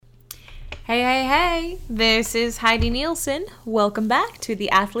Hey. This is Heidi Nielsen. Welcome back to the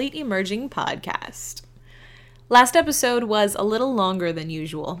Athlete Emerging Podcast. Last episode was a little longer than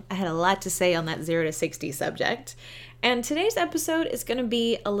usual. I had a lot to say on that 0 to 60 subject. And today's episode is going to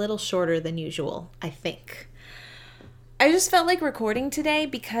be a little shorter than usual, I think. I just felt like recording today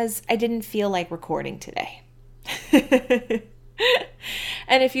because I didn't feel like recording today.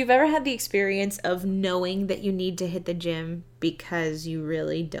 And if you've ever had the experience of knowing that you need to hit the gym because you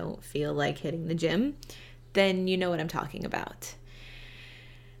really don't feel like hitting the gym, then you know what I'm talking about.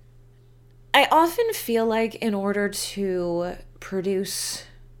 I often feel like in order to produce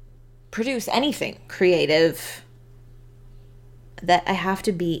anything creative, that I have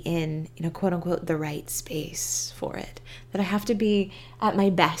to be in, quote unquote, the right space for it. That I have to be at my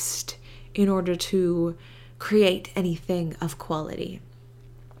best in order to create anything of quality.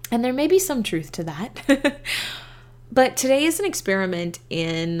 And there may be some truth to that. But today is an experiment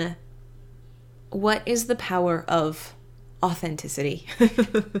in what is the power of authenticity.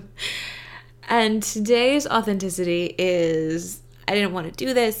 And today's authenticity is, I didn't want to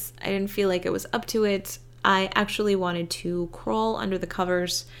do this. I didn't feel like it was up to it. I actually wanted to crawl under the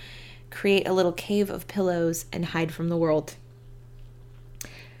covers, create a little cave of pillows, and hide from the world.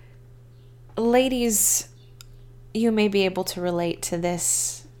 Ladies, you may be able to relate to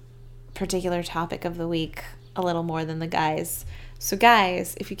this particular topic of the week a little more than the guys. So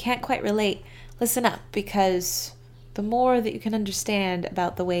guys, if you can't quite relate, listen up, because the more that you can understand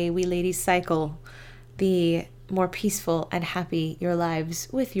about the way we ladies cycle, the more peaceful and happy your lives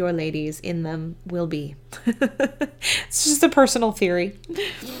with your ladies in them will be. It's just a personal theory.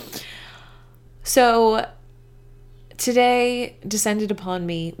 So today descended upon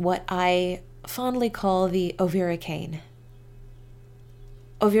me what I fondly call the Ovurricane.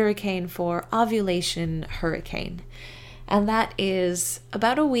 Ovurricane for ovulation hurricane. And that is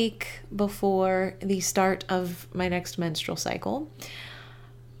about a week before the start of my next menstrual cycle.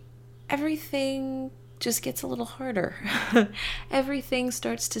 Everything just gets a little harder. Everything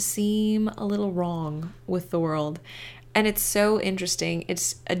starts to seem a little wrong with the world. And it's so interesting.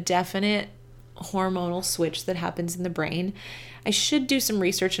 It's a definite hormonal switch that happens in the brain. I should do some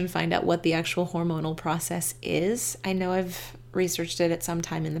research and find out what the actual hormonal process is. I know I've researched it at some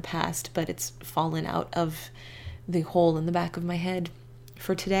time in the past, but it's fallen out of the hole in the back of my head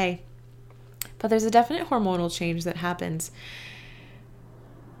for today. But there's a definite hormonal change that happens.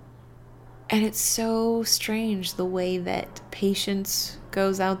 And it's so strange the way that patience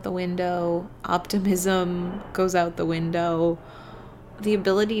goes out the window, optimism goes out the window, the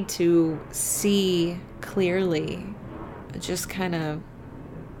ability to see clearly just kind of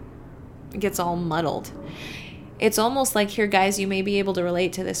gets all muddled. It's almost like, here guys, you may be able to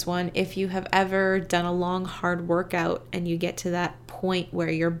relate to this one. If you have ever done a long, hard workout and you get to that point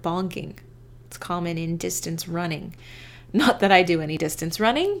where you're bonking, it's common in distance running. Not that I do any distance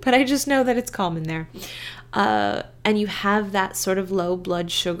running, but I just know that it's common there. And you have that sort of low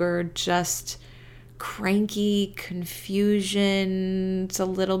blood sugar, just cranky confusion, it's a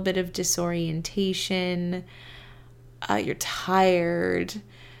little bit of disorientation, you're tired.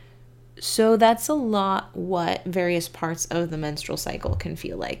 So that's a lot what various parts of the menstrual cycle can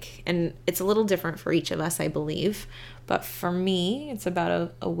feel like. And it's a little different for each of us, I believe. But for me, it's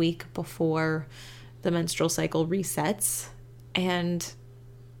about a week before the menstrual cycle resets. And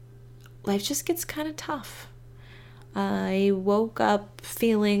life just gets kind of tough. I woke up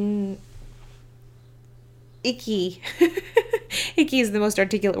feeling icky. Icky is the most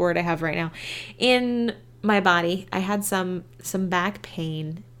articulate word I have right now. In my body, I had some back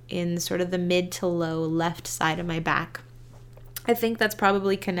pain in sort of the mid to low left side of my back. I think that's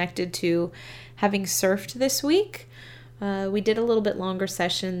probably connected to having surfed this week. We did a little bit longer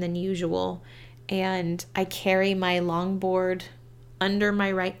session than usual, and I carry my longboard under my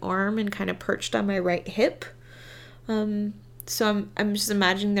right arm and kind of perched on my right hip. So I'm just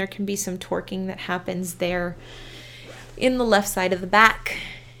imagining there can be some torquing that happens there in the left side of the back.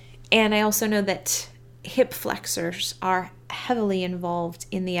 And I also know that hip flexors are heavily involved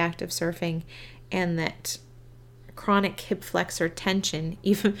in the act of surfing, and that chronic hip flexor tension,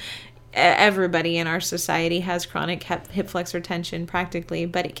 even everybody in our society has chronic hip flexor tension practically,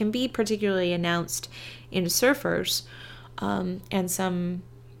 but it can be particularly announced in surfers, and some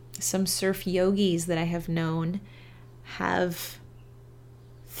surf yogis that I have known have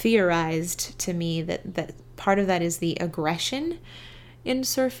theorized to me that part of that is the aggression in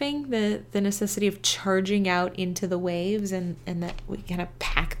surfing, the necessity of charging out into the waves, and that we kind of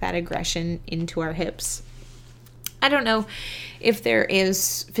pack that aggression into our hips. I don't know if there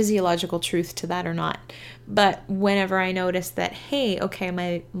is physiological truth to that or not, But whenever I notice that, hey, okay,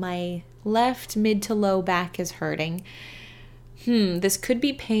 my left mid to low back is hurting, this could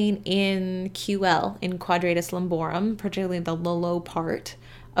be pain in QL, in quadratus lumborum, particularly the low part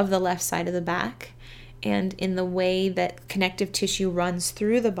of the left side of the back. And in the way that connective tissue runs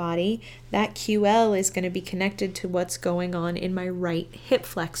through the body, that QL is going to be connected to what's going on in my right hip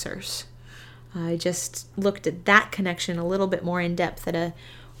flexors. I just looked at that connection a little bit more in depth at a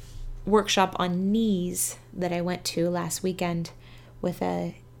workshop on knees that I went to last weekend with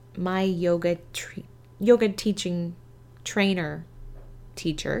my yoga teaching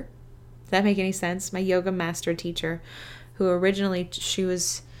teacher. Does that make any sense? My yoga master teacher, who originally, she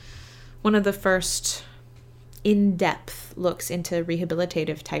was one of the first in-depth looks into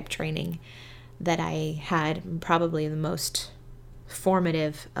rehabilitative type training that I had, probably the most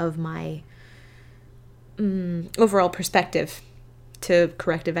formative of my overall perspective to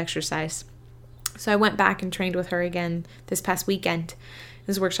corrective exercise. So I went back and trained with her again this past weekend.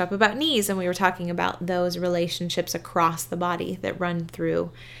 This workshop about knees, and we were talking about those relationships across the body that run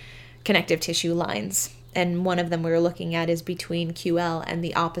through connective tissue lines. And one of them we were looking at is between QL and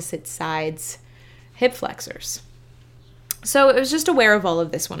the opposite side's hip flexors. So I was just aware of all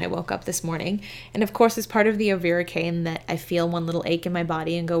of this when I woke up this morning. And of course, it's part of the Ovurricane that I feel one little ache in my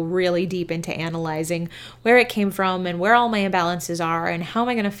body and go really deep into analyzing where it came from and where all my imbalances are and how am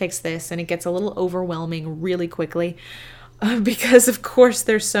I going to fix this. And it gets a little overwhelming really quickly because, of course,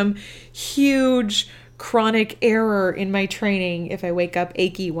 there's some huge chronic error in my training if I wake up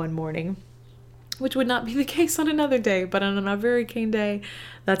achy one morning, which would not be the case on another day. But on an Ovurricane day,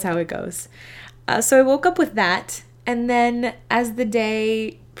 that's how it goes. So I woke up with that. And then as the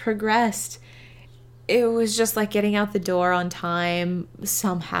day progressed, it was just like getting out the door on time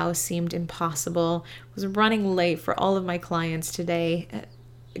somehow seemed impossible. I was running late for all of my clients today.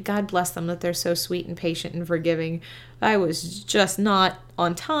 God bless them that they're so sweet and patient and forgiving. I was just not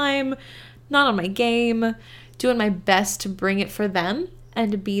on time, not on my game, doing my best to bring it for them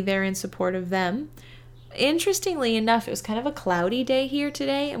and to be there in support of them. Interestingly enough, it was kind of a cloudy day here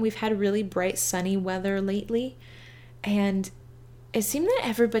today, and we've had really bright sunny weather lately. And it seemed that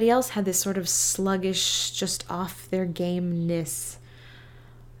everybody else had this sort of sluggish, just off their game-ness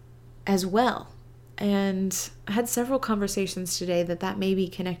as well. And I had several conversations today that may be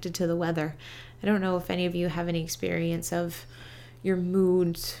connected to the weather. I don't know if any of you have any experience of your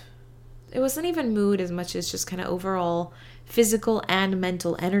mood. It wasn't even mood as much as just kind of overall physical and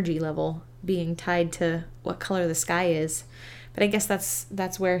mental energy level being tied to what color the sky is. But I guess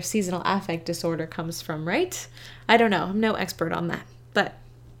that's where seasonal affect disorder comes from, right? I don't know. I'm no expert on that. But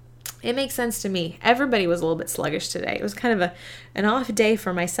it makes sense to me. Everybody was a little bit sluggish today. It was kind of an off day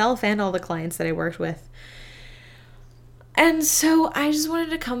for myself and all the clients that I worked with. And so I just wanted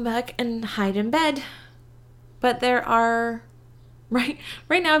to come back and hide in bed. But there are... Right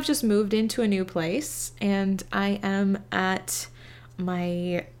now I've just moved into a new place. And I am at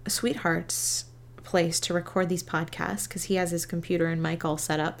my sweetheart's place to record these podcasts because he has his computer and mic all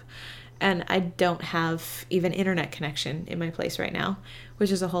set up, and I don't have even internet connection in my place right now, which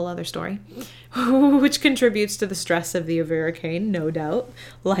is a whole other story, which contributes to the stress of the Ovurricane, no doubt.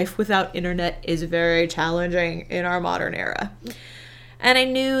 Life without internet is very challenging in our modern era, and I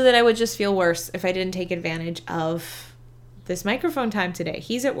knew that I would just feel worse if I didn't take advantage of this microphone time today.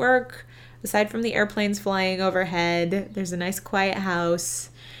 He's at work. Aside from the airplanes flying overhead, there's a nice quiet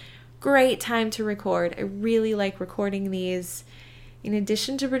house. Great time to record. I really like recording these. In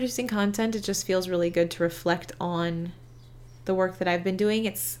addition to producing content, it just feels really good to reflect on the work that I've been doing.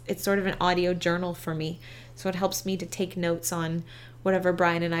 It's sort of an audio journal for me. So it helps me to take notes on whatever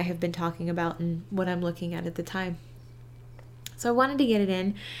Brian and I have been talking about and what I'm looking at the time. So I wanted to get it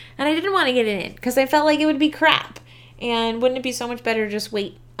in, and I didn't want to get it in because I felt like it would be crap. And wouldn't it be so much better to just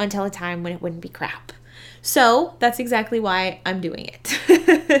wait until a time when it wouldn't be crap? So that's exactly why I'm doing it.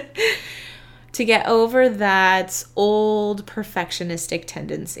 To get over that old perfectionistic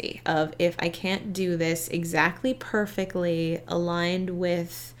tendency of if I can't do this exactly perfectly aligned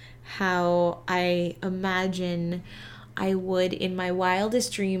with how I imagine I would in my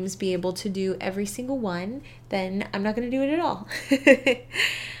wildest dreams be able to do every single one, then I'm not going to do it at all.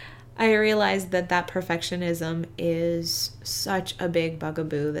 I realized that perfectionism is such a big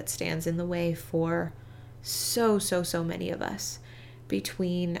bugaboo that stands in the way for so many of us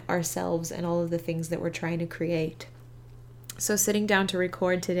between ourselves and all of the things that we're trying to create. So sitting down to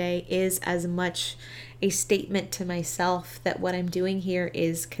record today is as much a statement to myself that what I'm doing here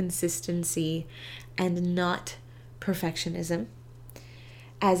is consistency and not perfectionism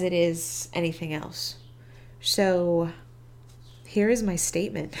as it is anything else. So here is my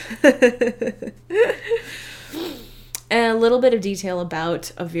statement. And a little bit of detail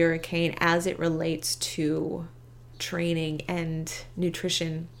about Ovurricane as it relates to training and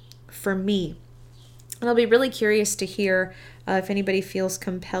nutrition for me. And I'll be really curious to hear if anybody feels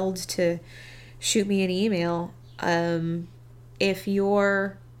compelled to shoot me an email if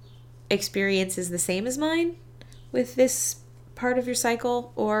your experience is the same as mine with this part of your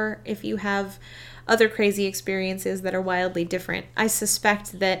cycle, or if you have other crazy experiences that are wildly different. I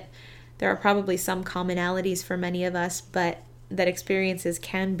suspect that there are probably some commonalities for many of us, but that experiences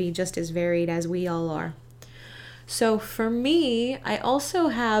can be just as varied as we all are. So for me, I also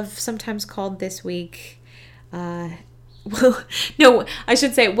have sometimes called this week, I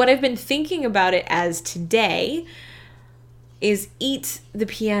should say what I've been thinking about it as today is Eat the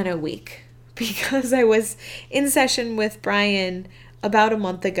Piano Week, because I was in session with Brian about a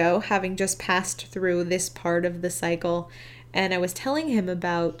month ago, having just passed through this part of the cycle, and I was telling him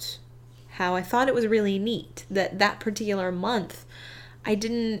about how I thought it was really neat that that particular month I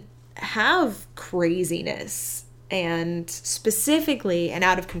didn't have craziness and specifically an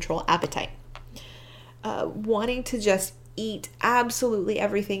out of control appetite. Wanting to just eat absolutely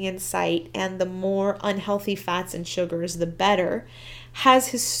everything in sight, and the more unhealthy fats and sugars, the better, has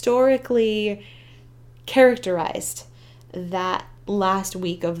historically characterized that last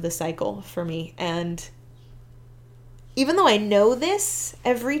week of the cycle for me. And even though I know this,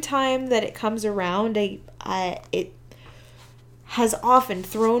 every time that it comes around, it has often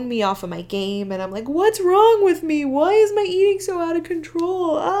thrown me off of my game, and I'm like, what's wrong with me? Why is my eating so out of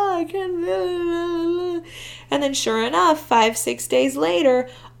control? I can't. And then sure enough, 5-6 days later,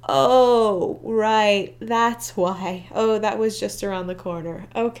 oh, right, that's why. Oh, that was just around the corner.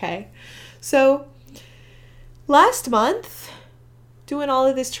 Okay. So last month, doing all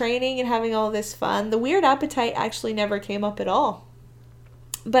of this training and having all this fun, the weird appetite actually never came up at all.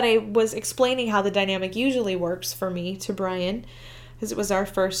 But I was explaining how the dynamic usually works for me to Brian, because it was our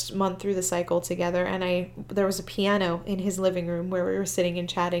first month through the cycle together, and there was a piano in his living room where we were sitting and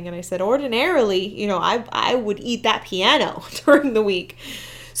chatting, and I said, ordinarily, I would eat that piano during the week.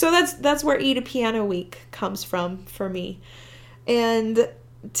 So that's where Eat a Piano Week comes from for me. And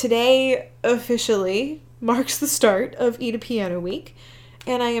today officially marks the start of Eat a Piano Week,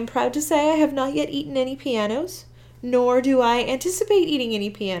 and I am proud to say I have not yet eaten any pianos, nor do I anticipate eating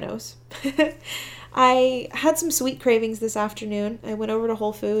any pianos. I had some sweet cravings this afternoon. I went over to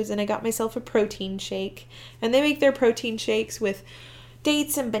Whole Foods and I got myself a protein shake, and they make their protein shakes with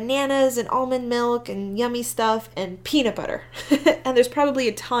dates and bananas and almond milk and yummy stuff and peanut butter. And there's probably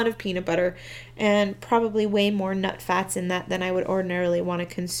a ton of peanut butter and probably way more nut fats in that than I would ordinarily want to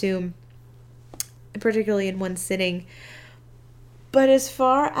consume, particularly in one sitting. But as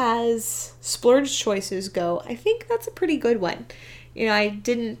far as splurge choices go, I think that's a pretty good one. I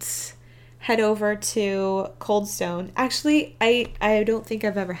didn't head over to Cold Stone. Actually, I don't think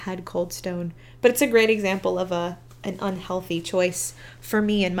I've ever had Cold Stone, but it's a great example of an unhealthy choice for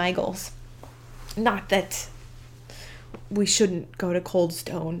me and my goals. Not that we shouldn't go to Cold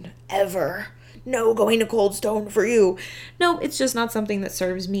Stone ever. No, going to Cold Stone for you. No, it's just not something that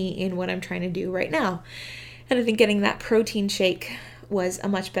serves me in what I'm trying to do right now. And I think getting that protein shake was a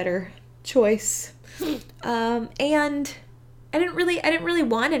much better choice. And I didn't really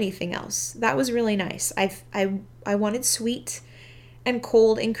want anything else. That was really nice. I wanted sweet and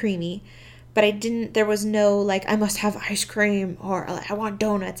cold and creamy, but there was no I must have ice cream or I want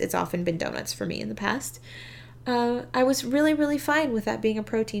donuts. It's often been donuts for me in the past. I was really, really fine with that being a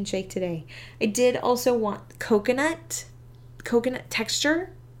protein shake today. I did also want coconut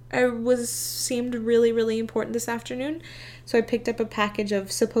texture. Seemed really, really important this afternoon. So I picked up a package of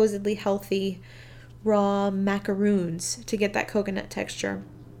supposedly healthy raw macaroons to get that coconut texture.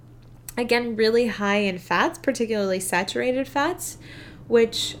 Again, really high in fats, particularly saturated fats,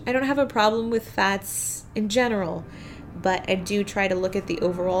 which I don't have a problem with fats in general, but I do try to look at the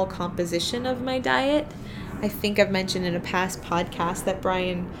overall composition of my diet. I think I've mentioned in a past podcast that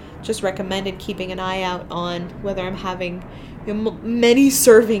Brian just recommended keeping an eye out on whether I'm having many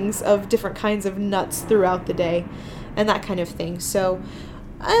servings of different kinds of nuts throughout the day and that kind of thing. So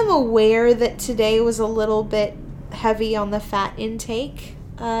I'm aware that today was a little bit heavy on the fat intake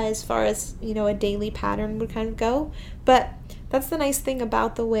as far as, a daily pattern would kind of go. But that's the nice thing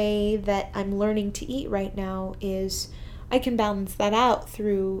about the way that I'm learning to eat right now is I can balance that out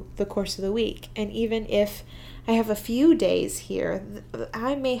through the course of the week. And even if I have a few days here,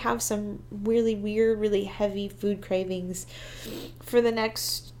 I may have some really weird, really heavy food cravings for the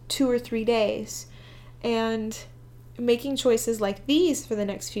next 2 or 3 days. And making choices like these for the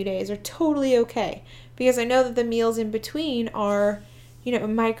next few days are totally okay, because I know that the meals in between are,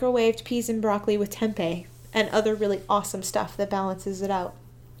 microwaved peas and broccoli with tempeh and other really awesome stuff that balances it out.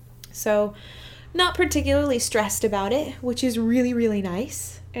 So not particularly stressed about it, which is really, really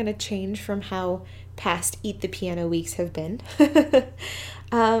nice, and a change from how past Eat the Piano weeks have been.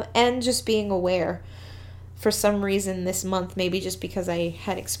 And just being aware. For some reason this month, maybe just because I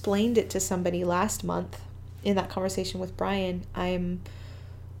had explained it to somebody last month in that conversation with Brian, I'm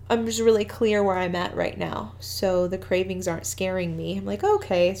just really clear where I'm at right now. So the cravings aren't scaring me. I'm like,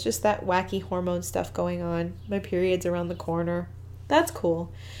 okay, it's just that wacky hormone stuff going on. My period's around the corner. That's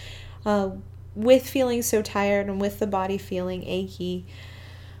cool. With feeling so tired and with the body feeling achy,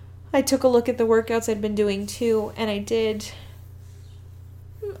 I took a look at the workouts I'd been doing too, and I did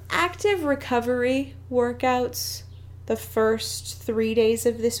active recovery workouts the first 3 days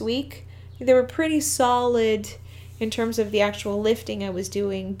of this week. They were pretty solid in terms of the actual lifting I was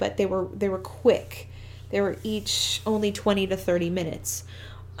doing, but they were quick. They were each only 20 to 30 minutes.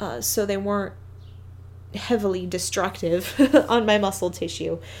 So they weren't heavily destructive on my muscle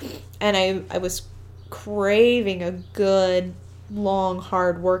tissue. And I was craving a good, long,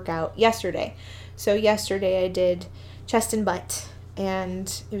 hard workout yesterday. So yesterday I did chest and butt,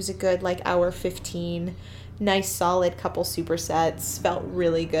 and it was a good hour 15, nice solid couple supersets, felt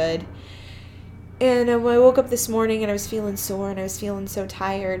really good. And when I woke up this morning and I was feeling sore and I was feeling so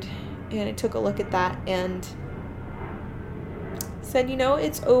tired, and I took a look at that and said,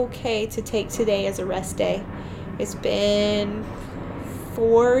 it's okay to take today as a rest day. It's been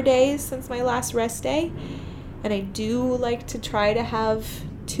 4 days since my last rest day, and I do like to try to have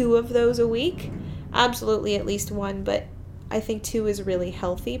 2 of those a week. Absolutely at least 1, but I think 2 is really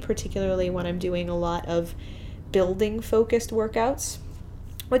healthy, particularly when I'm doing a lot of building focused workouts,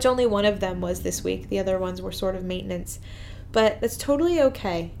 which only 1 of them was this week. The other ones were sort of maintenance, but that's totally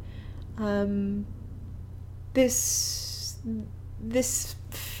okay. This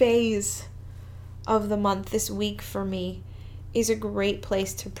phase of the month, this week for me, is a great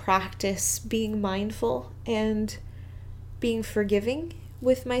place to practice being mindful and being forgiving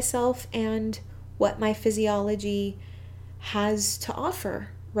with myself and what my physiology has to offer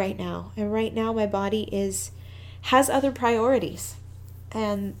right now. And right now my body has other priorities,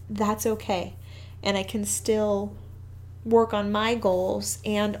 and that's okay. And I can still work on my goals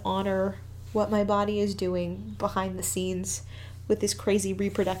and honor what my body is doing behind the scenes with this crazy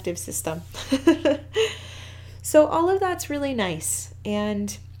reproductive system. So all of that's really nice,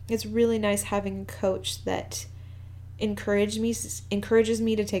 and it's really nice having a coach that encourages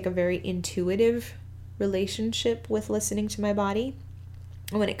me to take a very intuitive relationship with listening to my body.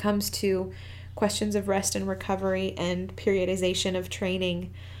 And when it comes to questions of rest and recovery and periodization of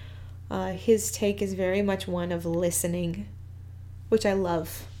training, his take is very much one of listening, which I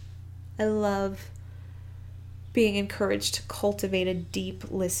love. I love being encouraged to cultivate a deep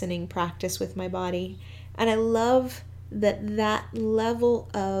listening practice with my body. And I love that level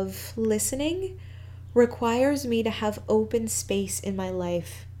of listening requires me to have open space in my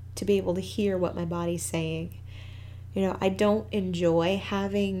life to be able to hear what my body's saying. I don't enjoy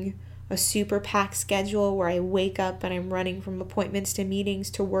having a super packed schedule where I wake up and I'm running from appointments to meetings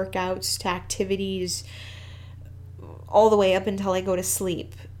to workouts to activities all the way up until I go to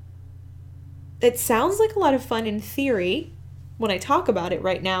sleep. It sounds like a lot of fun in theory when I talk about it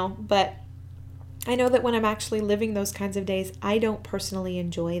right now, but I know that when I'm actually living those kinds of days, I don't personally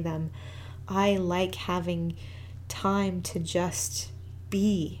enjoy them. I like having time to just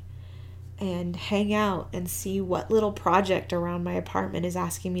be and hang out and see what little project around my apartment is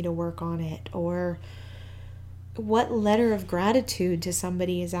asking me to work on it, or what letter of gratitude to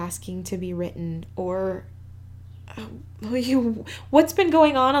somebody is asking to be written, or what's been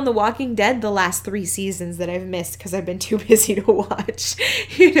going on The Walking Dead the last 3 seasons that I've missed because I've been too busy to watch,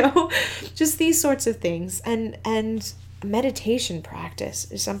 just these sorts of things. And meditation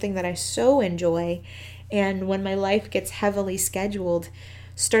practice is something that I so enjoy, and when my life gets heavily scheduled,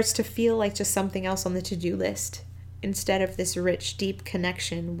 starts to feel like just something else on the to-do list instead of this rich, deep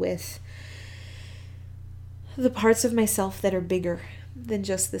connection with the parts of myself that are bigger than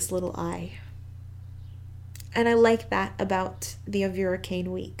just this little I. And I like that about the Ovurricane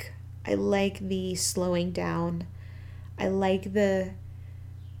week. I like the slowing down. I like the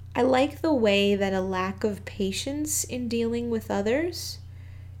way that a lack of patience in dealing with others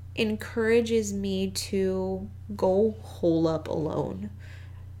encourages me to go hole up alone.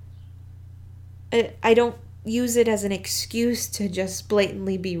 I don't use it as an excuse to just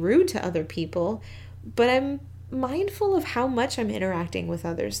blatantly be rude to other people, but I'm mindful of how much I'm interacting with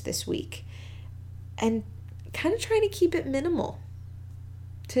others this week and kind of trying to keep it minimal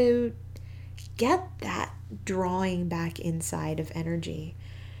to get that drawing back inside of energy.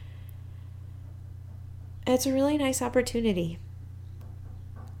 It's a really nice opportunity.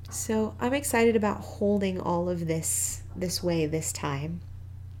 So I'm excited about holding all of this way this time.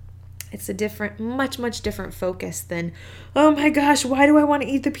 It's a different, much different focus than, oh my gosh, why do I want to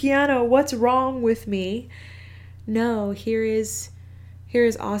eat the piano? What's wrong with me? No, here is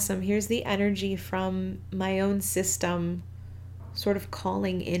awesome. Here's the energy from my own system sort of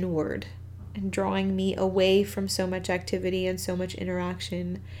calling inward and drawing me away from so much activity and so much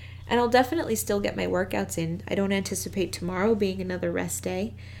interaction. And I'll definitely still get my workouts in. I don't anticipate tomorrow being another rest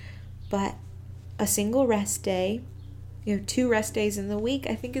day, but a single rest day, 2 rest days in the week,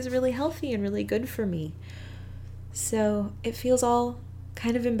 I think is really healthy and really good for me. So it feels all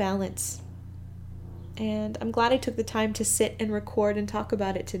kind of in balance. And I'm glad I took the time to sit and record and talk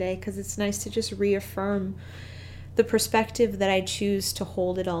about it today, because it's nice to just reaffirm the perspective that I choose to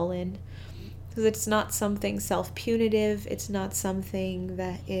hold it all in. Because it's not something self-punitive. It's not something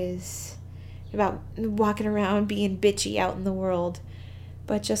that is about walking around being bitchy out in the world,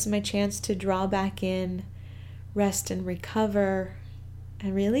 but just my chance to draw back in, rest and recover,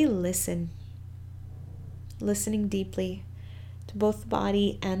 and really listen. Listening deeply to both the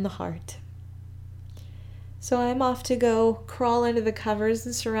body and the heart. So I'm off to go crawl under the covers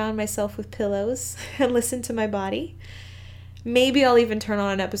and surround myself with pillows and listen to my body. Maybe I'll even turn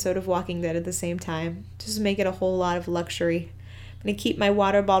on an episode of Walking Dead at the same time, just to make it a whole lot of luxury. I'm going to keep my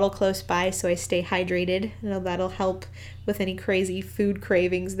water bottle close by so I stay hydrated. That'll help with any crazy food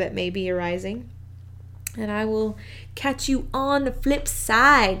cravings that may be arising. And I will catch you on the flip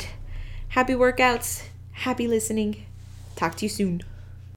side. Happy workouts. Happy listening. Talk to you soon.